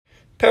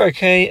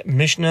Parakeh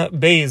Mishnah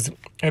Beis.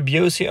 Rabbi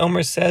Yossi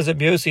Omer says,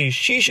 Rabbi Yossi,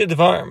 Shisha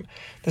Dvarim.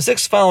 The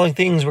 6 following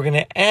things we're going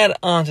to add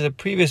on to the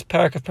previous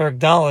parak of Parak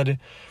Daled,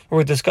 where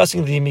we're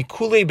discussing the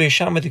Mikule Beis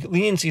Shammai, the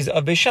leniencies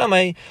of Beis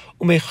Shammai,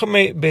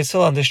 Umechumei Beis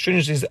Hillel, the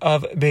stringencies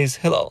of Beis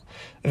Hillel.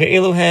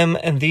 Ve'eluhem,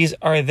 and these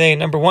are they.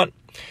 Number 1.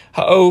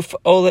 Ha'of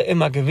ola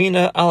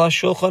imagavina ala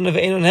shulchan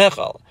ve'enu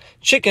nechal.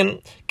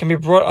 Chicken can be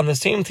brought on the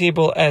same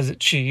table as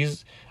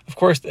cheese. Of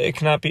course, it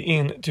cannot be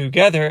eaten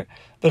together,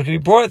 but it can be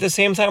brought at the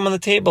same time on the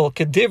table.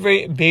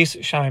 Kedivrei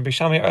Beis Shammai. Beis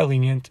Shammai are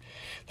lenient.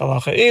 The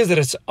halacha is that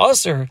it's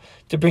usher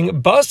to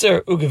bring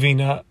basar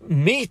ugavina,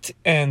 meat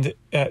and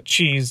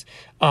cheese,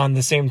 on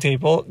the same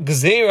table.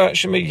 Gzeira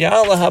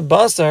shemiyala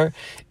habasar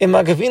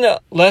imagavina,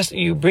 lest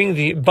you bring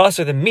the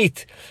basar, the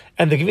meat,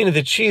 and the gavina,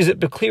 the cheese,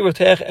 bekli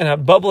rotech, and a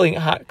bubbling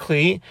hot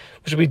kli,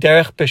 which would be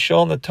derech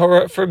bishol. The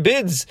Torah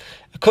forbids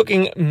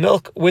cooking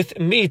milk with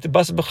meat,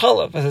 basar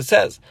b'chalav, as it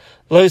says.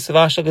 Lo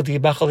yisavashal gadi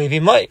b'chal levi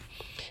mai.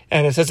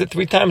 And it says it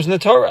 3 times in the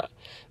Torah.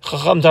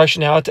 Chacham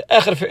darshan out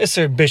echad for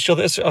iser bishul,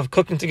 the iser of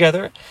cooking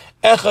together,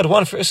 echad,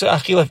 one for iser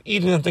achil, of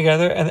eating them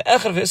together, and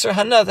echad for iser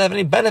hana, to have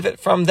any benefit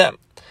from them.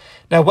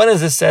 Now, when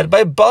is this said?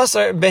 By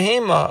basar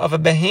behema, of a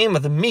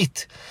behema, the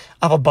meat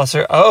of a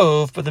basar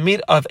ov, but the meat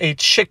of a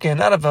chicken,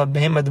 not of a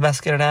behema,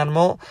 domesticated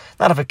animal,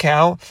 not of a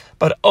cow,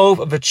 but ov,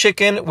 of a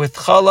chicken with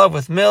challah,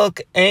 with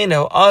milk.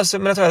 Eino aser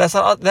min Torah.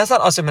 That's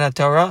not aser min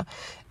Torah.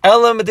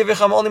 Elam medivrei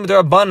only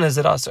midrabanan is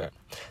it aser.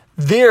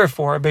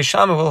 Therefore, Beis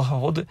Shammai will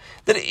hold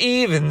that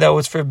even though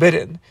it's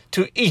forbidden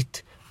to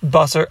eat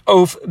basar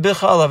of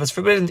b'chalav, it's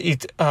forbidden to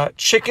eat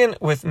chicken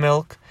with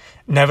milk,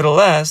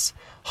 nevertheless,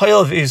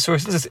 hayil v'isur,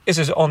 since this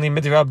is only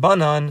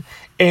midrabanan,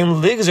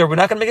 and ligzer, we're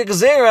not going to make a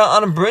gezerah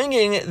on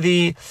bringing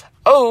the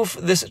oaf,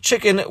 this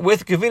chicken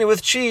with gavina,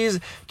 with cheese,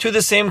 to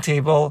the same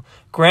table.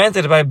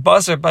 Granted, by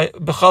basar, by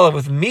b'chalav,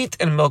 with meat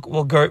and milk,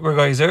 we're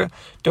geyser.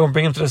 Don't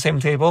bring them to the same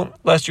table,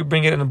 lest you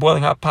bring it in a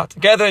boiling hot pot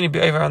together, and you be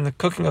over on the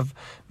cooking of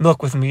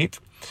milk with meat.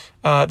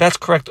 That's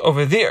correct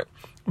over there.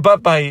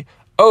 But by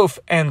oaf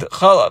and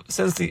chalav,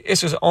 since the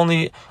issur is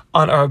only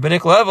on a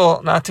rabbinic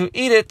level, not to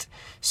eat it,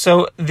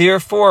 so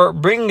therefore,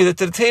 bringing it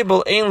to the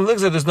table, ein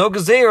ligzer, there's no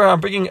gezerah on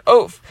bringing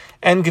oaf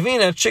and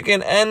gavina,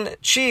 chicken and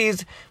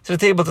cheese, to the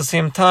table at the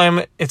same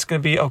time. It's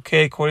going to be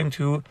okay according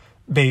to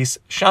Beis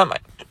Shammai.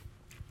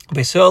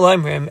 Beis Hillel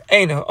Omrim,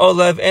 eino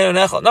olev eino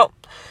nechal. No,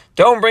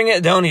 don't bring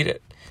it, don't eat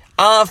it.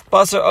 Af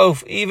basar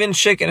oaf, even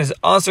chicken is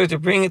also to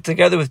bring it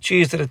together with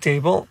cheese to the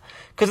table,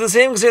 because the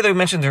same gezerah that we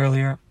mentioned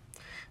earlier.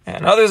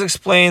 And others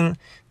explain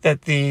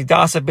that the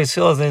das of Beis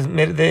Hillel,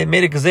 they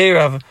made a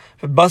gezerah of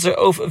basar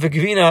oaf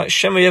v'gavina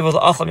shema yevel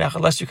la'achlam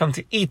yachad, lest you come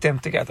to eat them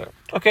together.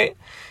 Okay,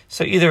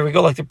 so either we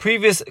go like the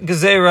previous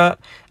gezerah,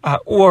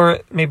 or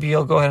maybe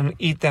you'll go ahead and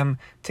eat them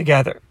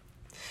together.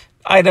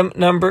 Item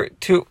number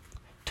 2,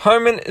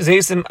 tarmin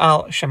zeisim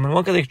al shemen.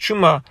 One can take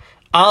truma,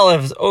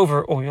 olives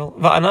over oil,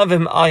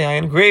 va'anavim al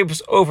yayin,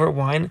 grapes over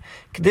wine.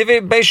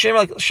 Kedivei Beis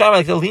Shammai,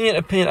 like the lenient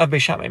opinion of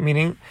Beis Shammai,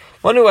 meaning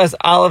one who has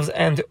olives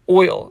and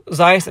oil,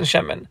 zayis and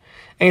shemen,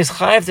 and he's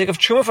chayav to take of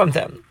truma from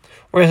them.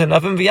 Whereas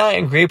anavim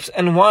v'yayin, grapes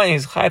and wine,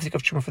 he's chayav to take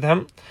of truma for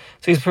them.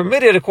 So he's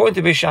permitted, according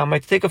to Beis Shammai,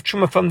 to take of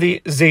truma from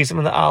the zeisim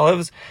and the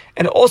olives,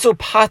 and also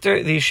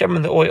pater the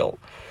shemen, the oil,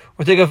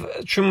 or take of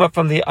truma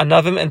from the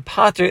anavim and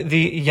pater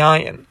the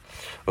yayin.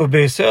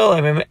 Beis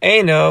Hillel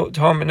eino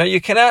tarmin. No,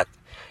 you cannot.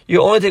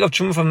 You only take of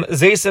truma from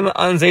zeisim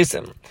on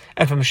zeisim,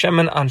 and from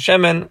shemen on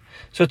shemen,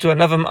 so to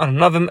anavim on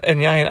anavim,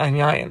 and yayin on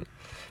yayin.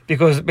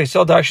 Because Beis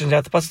Hillel darshans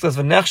that the pasuk says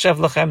v'nechshav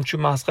lachem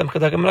trumaschem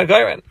chedagim min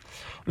hagayren.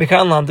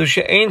 Mikan lamdu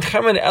she'ein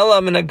tchemen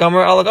ela min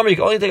hagamar ala gamer. You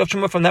can only take of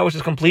truma from that which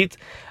is complete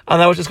on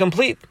that which is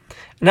complete,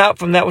 not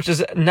from that which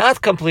is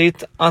not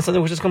complete on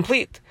something which is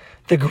complete.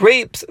 The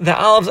grapes, the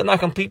olives are not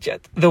complete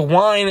yet. The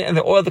wine and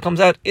the oil that comes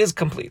out is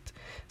complete.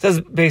 It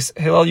says Beis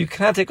Hillel, you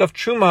cannot take off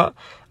truma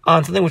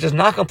on something which is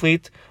not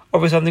complete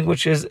over something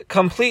which is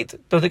complete.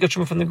 Don't take a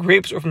truma from the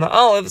grapes or from the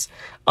olives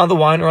on the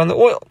wine or on the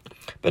oil.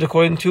 But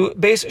according to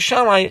Beis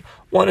Shammai,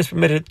 one is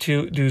permitted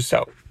to do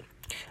so.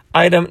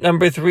 Item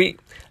number 3,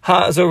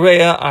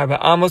 ha-zoreya arba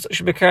amos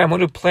shebekarim,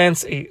 one who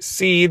plants a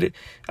seed,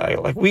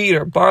 like wheat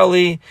or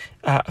barley,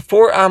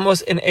 4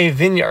 amos in a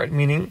vineyard,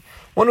 meaning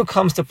one who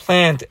comes to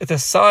plant at the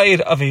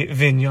side of a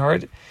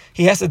vineyard,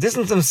 he has to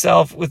distance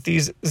himself with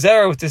these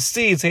zera, with the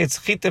seeds, say it's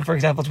chitim, for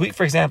example, it's wheat,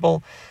 for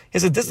example, he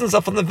has to distance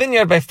himself from the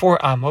vineyard by 4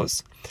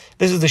 amos.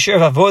 This is the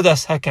share of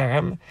avodas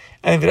hakarem,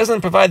 and if he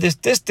doesn't provide this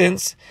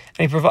distance,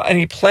 and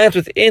he plants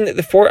within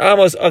the 4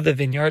 amos of the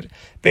vineyard,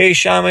 Beis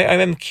Shammai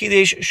amem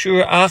kidesh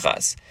shur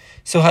achas.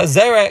 So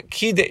hazera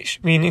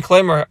kidesh, meaning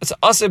klemer, it's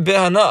aser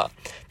behana.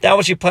 That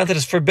which he planted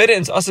is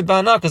forbidden, it's aser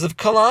behana because of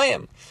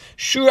kalayim.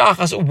 Shur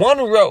achas, 1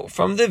 row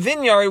from the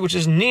vineyard which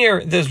is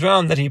near this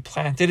ground that he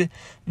planted,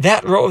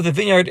 that row of the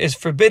vineyard is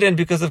forbidden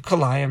because of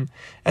kalayim,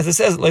 as it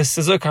says,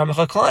 "Le'sizur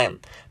karmecha kalayim."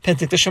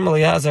 Pentik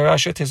t'shemalia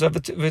azarasha tezah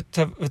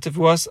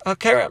v'tevuas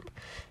hakerem,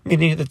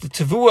 meaning that the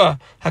tevua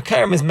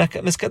hakerem is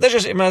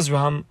miskadeshes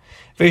imazram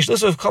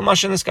ve'ishlusu of kol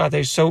mashen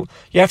iskadesh. So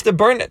you have to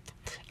burn it.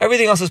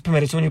 Everything else is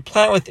permitted. So when you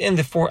plant within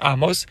the 4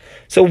 amos,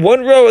 so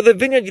one row of the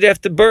vineyard you'd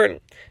have to burn,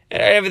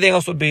 and everything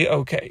else would be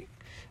okay.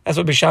 That's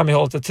what Bishami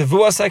holds. The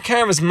tevuas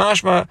hakerem is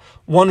mashma,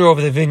 one row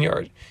of the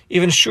vineyard.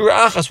 Even shur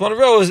achas, one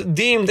row, is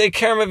deemed a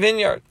kerem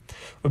vineyard.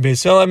 No,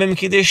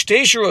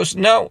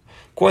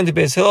 according to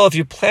Beis Hillel, if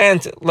you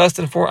plant less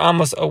than 4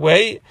 amos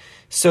away,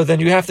 so then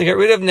you have to get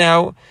rid of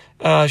now.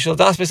 Less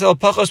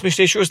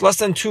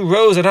than 2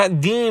 rows are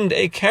not deemed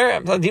a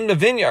kerem, not deemed a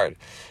vineyard.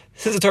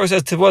 Since the Torah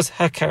says tevuas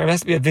hakerem, it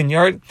has to be a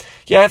vineyard.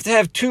 You have to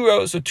have 2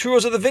 rows. So 2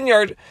 rows of the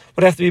vineyard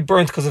would have to be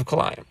burnt because of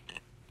kalayim.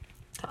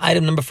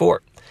 Item number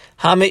 4.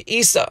 Hame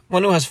Isa,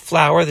 one who has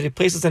flour that he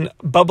places in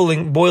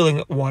boiling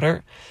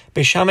water.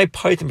 Beishame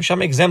Paitim,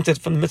 Beishame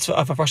exempted from the mitzvah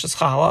of Parshas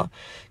Challah,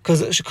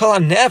 because Shekol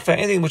HaNefa,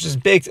 anything which is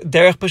baked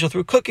derech pishul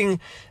through cooking,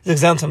 is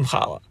exempt from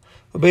Challah.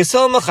 But Beis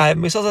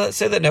Hillel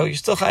say that no, you're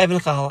still chayav in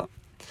Challah.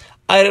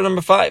 Item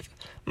number 5.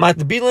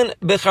 Matbilin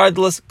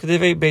bechardelis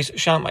kedivei Beis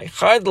Shammai.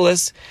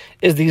 Chardelis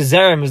is the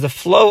zerem, is the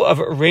flow of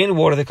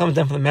rainwater that comes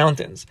down from the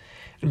mountains.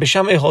 And Beis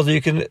Shammai holds that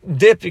you can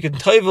dip, you can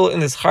toivel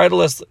in this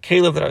chardelis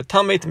kelev that are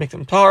tamei to make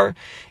them tar,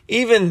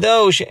 even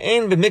though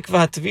she'ein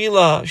b'mikvah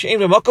hatvila, she'ein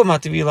b'makom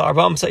hatvila,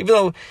 arba'am sa, even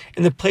though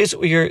in the place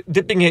where you're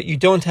dipping it you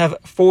don't have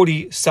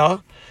 40 sa,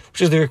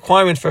 which is the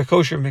requirement for a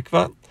kosher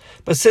mikvah.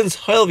 But since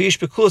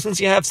since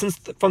you have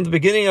from the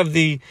beginning of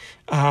the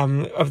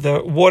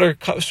water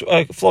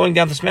flowing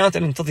down this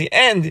mountain until the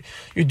end,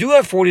 you do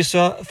have 40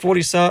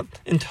 sa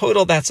in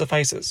total. That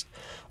suffices.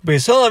 You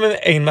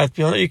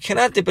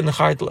cannot dip in the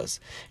chardelis.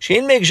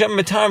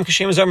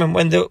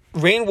 When the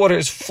rainwater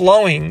is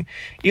flowing,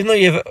 even though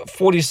you have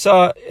 40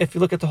 sa, if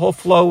you look at the whole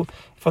flow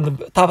from the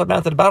top of the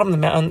mountain to the bottom of the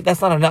mountain,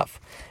 that's not enough.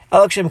 They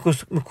have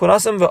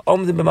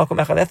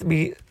to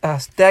be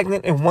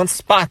stagnant in one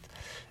spot.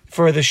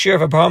 For the shear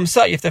of Abraham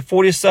sa, you have to have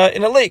 40 sa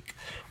in a lake,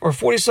 or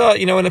 40 sa,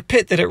 in a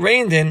pit that it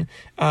rained in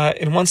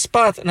one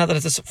spot. Not that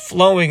it's just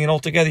flowing and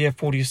altogether you have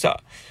 40 sa.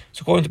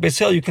 So according to Beis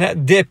Hillel, you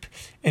cannot dip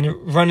in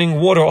running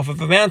water off of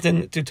a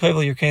mountain to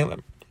toivel your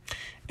kalim.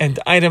 And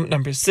item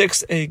number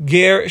 6, a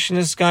ger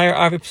sheniskayer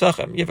arvi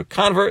pesachim. You have a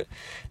convert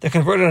that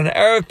converted on an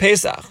Erev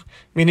Pesach,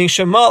 meaning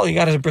Shemal. He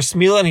got his bris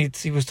milah and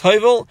he was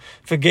toivel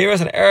for geras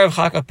an Erev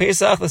Chag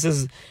Pesach. This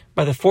is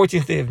by the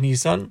 14th day of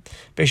Nisan.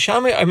 Beis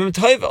Shammai amim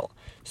toivel.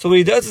 So what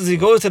he does is he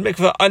goes to the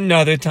mikveh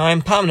another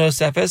time, pamno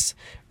sefes,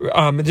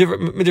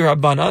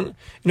 midrabanan,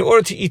 in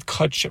order to eat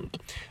kachim.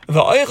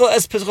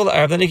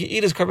 Then he can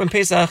eat his korban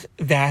pesach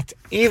that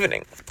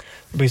evening.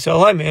 When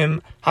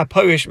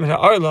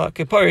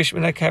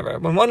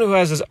one who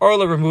has his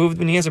arla removed,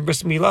 when he has a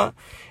bris milah,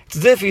 it's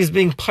as if he's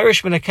being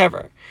parish min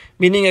kever,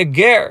 meaning a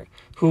ger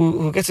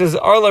who gets his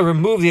arla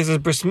removed, he has his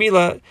bris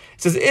milah,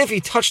 it's as if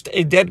he touched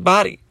a dead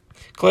body.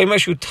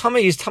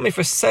 He's tummy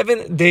for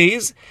 7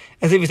 days,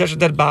 as if he touched a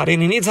dead body,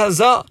 and he needs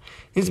hazah.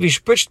 He needs to be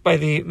spritched by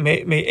the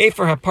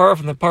me'efer hapara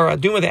from the para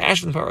aduma, the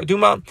ash from the para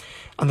aduma,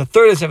 on the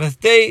 3rd and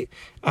 7th day.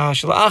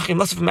 Shalachim,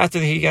 less from after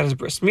he got his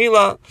bris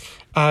milah,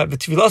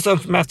 v'tvilasam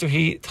from after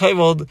he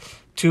toiveled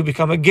to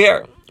become a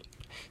ger.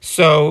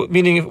 So,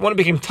 meaning if one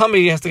became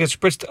tummy, he has to get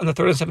spritzed on the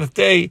 3rd and 7th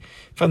day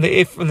from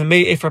the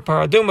me'efer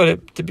para aduma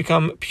to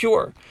become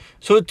pure.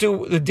 So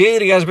to the day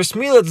that he has bris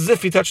milah, it's as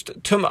if he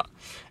touched tumah.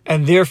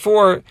 And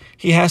therefore,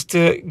 he has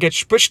to get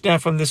spritzed now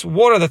from this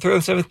water the 3rd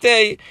and 7th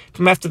day,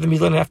 from after the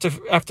milah and after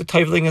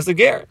toiveling as a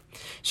ger.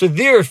 So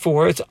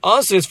therefore, it's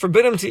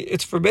forbidden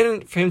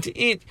for him to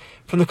eat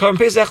from the korban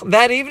pesach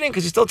that evening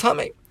because he's still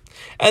tummy.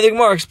 And the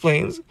Gemara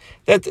explains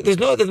that the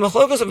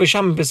machlokas of Beis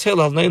Shammai and Beis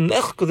Hillel,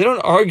 they don't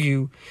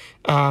argue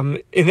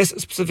in this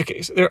specific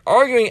case. They're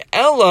arguing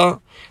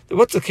Ella.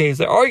 What's the case?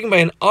 They're arguing by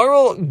an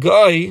aral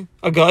guy,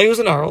 a guy who's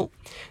an aral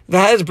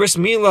that has bris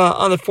milah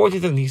on the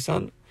 14th of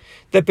Nisan.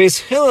 That Beis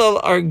Hillel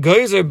are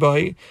geyser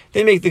by,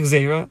 they make the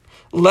gzeira,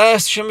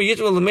 lest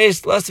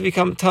to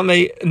become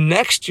tamei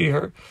next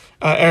year,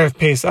 Erev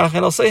Pesach,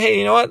 and I'll say, hey,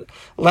 you know what?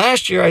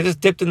 Last year I just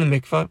dipped in the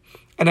mikvah,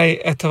 and I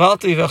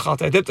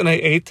dipped and I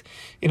ate,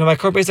 my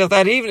korban Pesach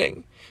that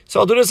evening.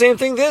 So I'll do the same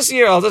thing this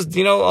year. I'll just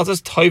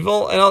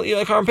toivel and I'll eat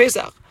my korban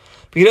Pesach.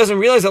 But he doesn't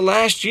realize that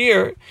last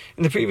year,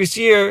 in the previous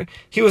year,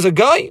 he was a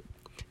guy,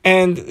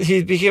 and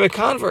he became a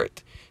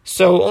convert.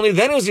 So only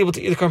then he was able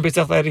to eat the korban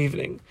Pesach that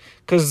evening.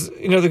 Because,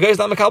 the guy's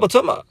not Makal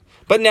B'tumah.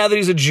 But now that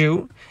he's a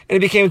Jew, and he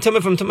became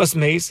Tumah from Tumas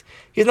Meis,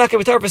 he's not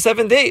going to be Torah for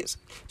 7 days.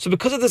 So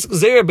because of this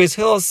Gzeira, Beis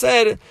Hillel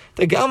said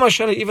that Gam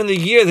Hashana, even the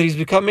year that he's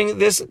becoming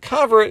this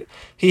convert,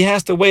 he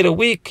has to wait a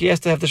week, he has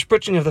to have the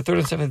spritzing of the 3rd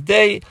and 7th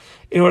day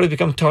in order to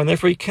become Torah. And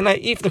therefore he cannot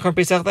eat from the korban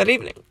Pesach that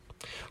evening.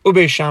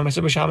 Beis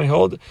Shammai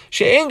hold,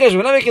 She'en guys,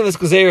 we're not making this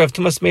Gzeira of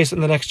Tumas Meis in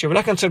the next year. We're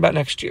not concerned about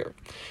next year.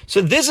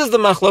 So this is the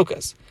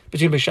machlokas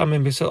between Beis Shammai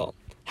and Beis Hillel.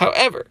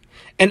 However,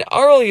 an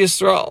Aral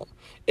Yisrael,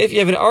 if you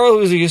have an Aral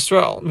who's a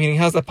Yisrael, meaning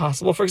how's that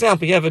possible? For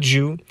example, you have a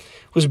Jew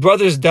whose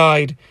brothers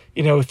died,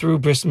 through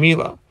bris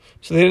milah,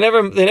 So they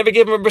never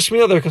gave him a bris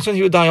milah. They were concerned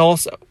he would die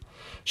also.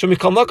 He is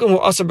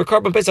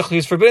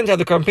forbidden to have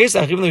the Karban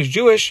Pesach, even though he's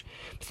Jewish.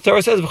 The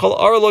Torah says,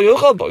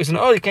 but he's an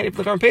Ar, he can't eat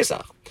the Karban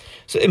Pesach.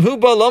 So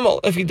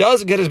if he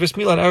does get his bris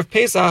milah on Erev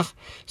Pesach,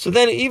 so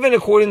then even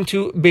according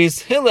to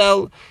Beis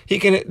Hillel, he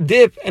can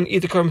dip and eat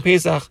the Karban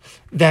Pesach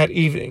that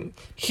evening.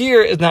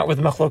 Here is not where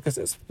the machlokas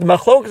is. The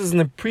machlokas is in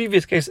the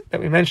previous case that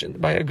we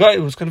mentioned, by a guy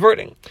who was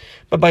converting.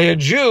 But by a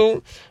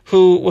Jew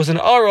who was an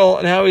Aral,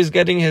 and now he's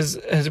getting his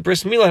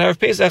bris milah on Erev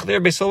Pesach,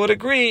 there Beis Hillel would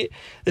agree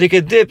that he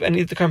could dip and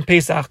eat the Karban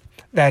Pesach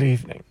that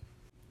evening.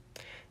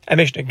 And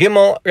Mishnah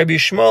Gimel, Rabbi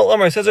Shmuel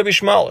Omar says, Rabbi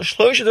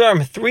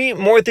Shmuel, 3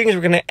 more things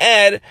we're going to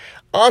add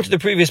onto the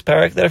previous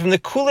parak that are from the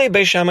Kulei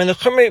Beis Shammai and the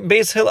Chumrei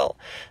Beis Hillel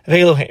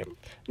Ve'Elohim.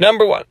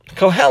 Number 1,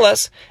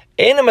 Koheles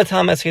Eina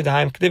Matames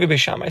Yadayim K'divi Beis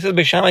Shammai. It says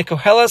Beis Shammai,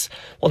 Koheles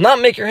will not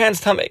make your hands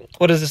tamei.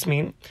 What does this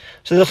mean?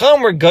 So the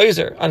Chacham were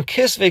geyser on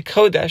Kisvei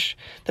Kodesh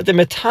that they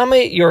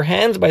metame your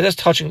hands by just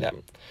touching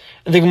them.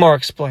 And the Gemara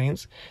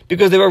explains,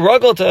 because they were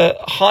ruggled to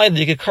hide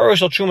the Kekara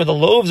Shel Truma, the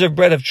loaves of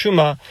bread of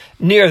Truma,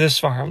 near the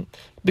Sfarim,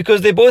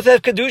 because they both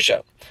have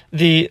Kedusha.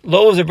 The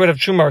loaves of bread of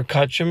Truma are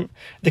Kachim,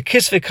 the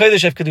Kisvei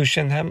Kodesh have Kedusha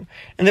in them,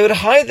 and they would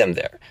hide them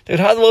there. They would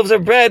hide the loaves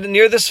of bread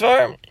near the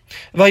Sfarim.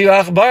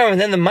 And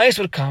then the mice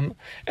would come,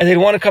 and they'd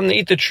want to come to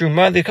eat the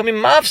Truma, they'd come in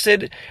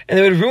Mafsid, and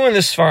they would ruin the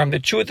Sfarim,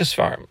 they'd chew at the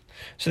Sfarim.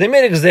 So they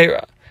made a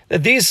Gzeira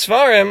that these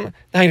Sfarim,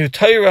 Nainu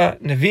Torah,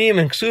 Nevi'im,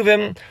 and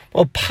Ksuvim,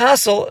 will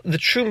passel the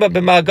Truma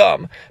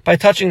b'magam by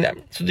touching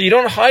them, so that you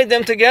don't hide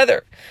them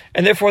together,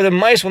 and therefore the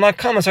mice will not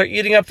come and start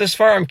eating up the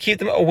Sfarim. Keep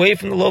them away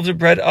from the loaves of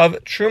bread of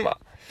Truma.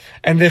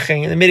 And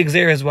they made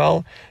Gzeira as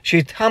well.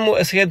 Sheitamu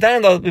es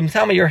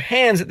your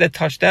hands that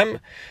touch them,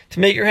 to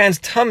make your hands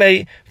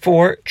tamei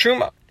for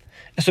Truma.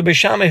 And so Beis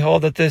Shammai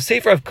hold that the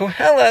Sefer of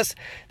Koheles,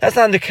 that's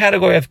not in the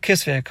category of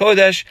Kisvei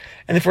HaKodesh,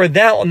 and therefore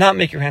that will not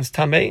make your hands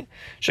tamei.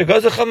 The Gzeira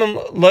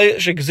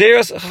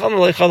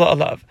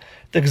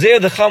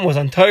of the Chum was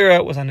on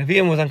Torah, was on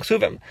Nevi'im, was on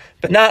Ksuvim,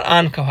 but not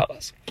on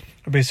Koheles.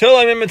 No,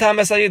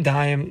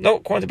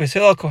 according to Beis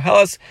Hillel,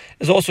 Koheles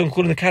is also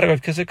included in the category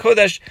of Kisvei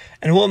HaKodesh,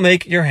 and will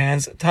make your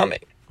hands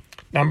tamei.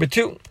 Number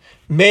 2,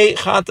 Mei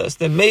Chatas,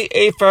 the Mei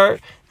Efer,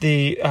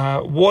 the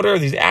water,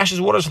 these ashes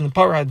waters from the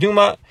Parah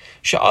Aduma,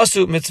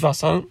 Sha'asu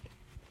Mitzvasan,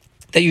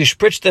 that you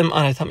spritz them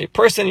on a tummy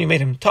person, you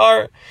made him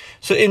tar.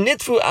 So in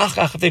Nitfu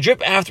Achach, if they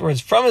drip afterwards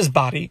from his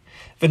body,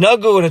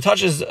 V'nagu, and it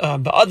touches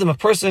Ba'adam, a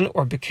person,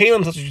 or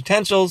B'kelim, touches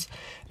utensils,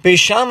 Beis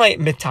Shammai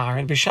mitar,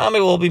 and Beis Shammai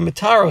will be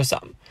mitar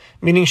osam.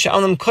 Meaning,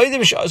 Sha'anam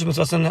Koidim Sha'asu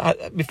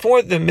Mitzvasan,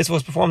 before the mitzvah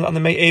was performed on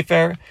the Mei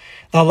Efer,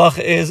 the halacha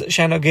is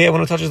Shanogea,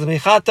 when it touches the Mei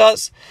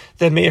Chatas,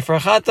 the Mei Efer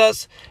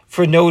Chatas,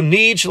 for no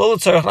need, Shalol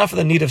Tzarech, not for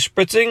the need of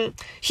spritzing,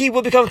 he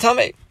will become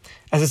Tamei.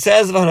 As it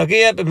says,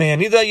 V'hanogea b'mei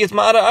anida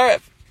yitma'ara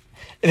aref.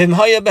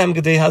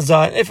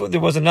 If there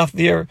was enough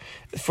there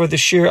for the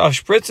shear of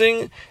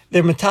spritzing,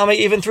 they're Matame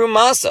even through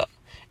Masa,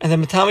 and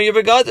then Matame your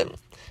begadim.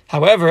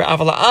 However,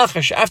 after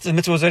the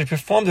mitzvah was already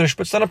performed, they're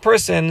spritzed on a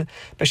person,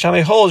 Beis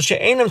Shammai holds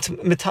she'einam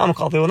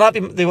mitamkal. They will not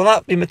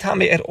be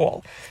mitame at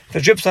all. If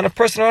it drips on a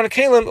person or on a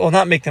kalim, it will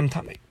not make them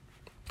tamei.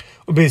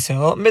 Beis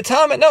Hillel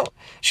mitame, no.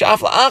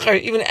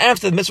 Even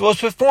after the mitzvah was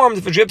performed,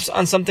 if it drips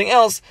on something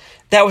else,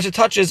 that which it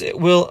touches, it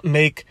will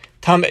make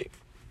tamei.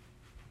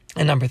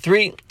 And number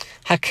 3,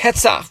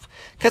 haketzach.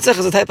 Ketzach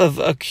is a type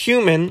of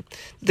cumin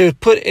they would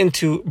put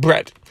into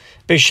bread.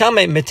 Beis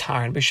Shammai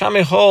mitar, and Beis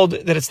Shammai hold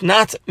that it's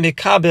not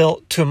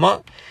mekabil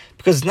tuma,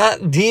 because it's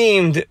not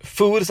deemed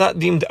food, it's not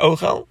deemed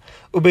ochel.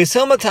 Beis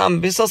Hillel matam,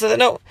 Beis Hillel said that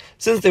no,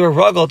 since they were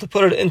ruggled to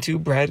put it into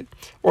bread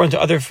or into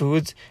other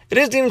foods, it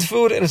is deemed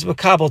food and it's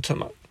mekabel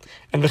tuma.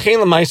 And v'chein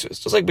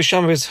l'maisus, just like Beis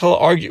Shammai and Beis Hillel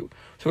argue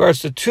with regards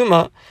to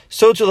tuma,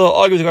 so too they'll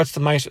argue with regards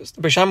to maisus.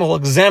 The Beis Shammai will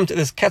exempt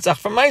this ketzach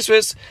from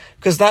maisus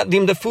because it's not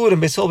deemed a food,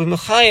 and Beis Hillel will be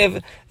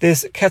mechayev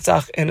this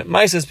ketzach and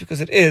maisus because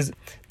it is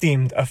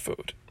deemed a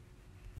food.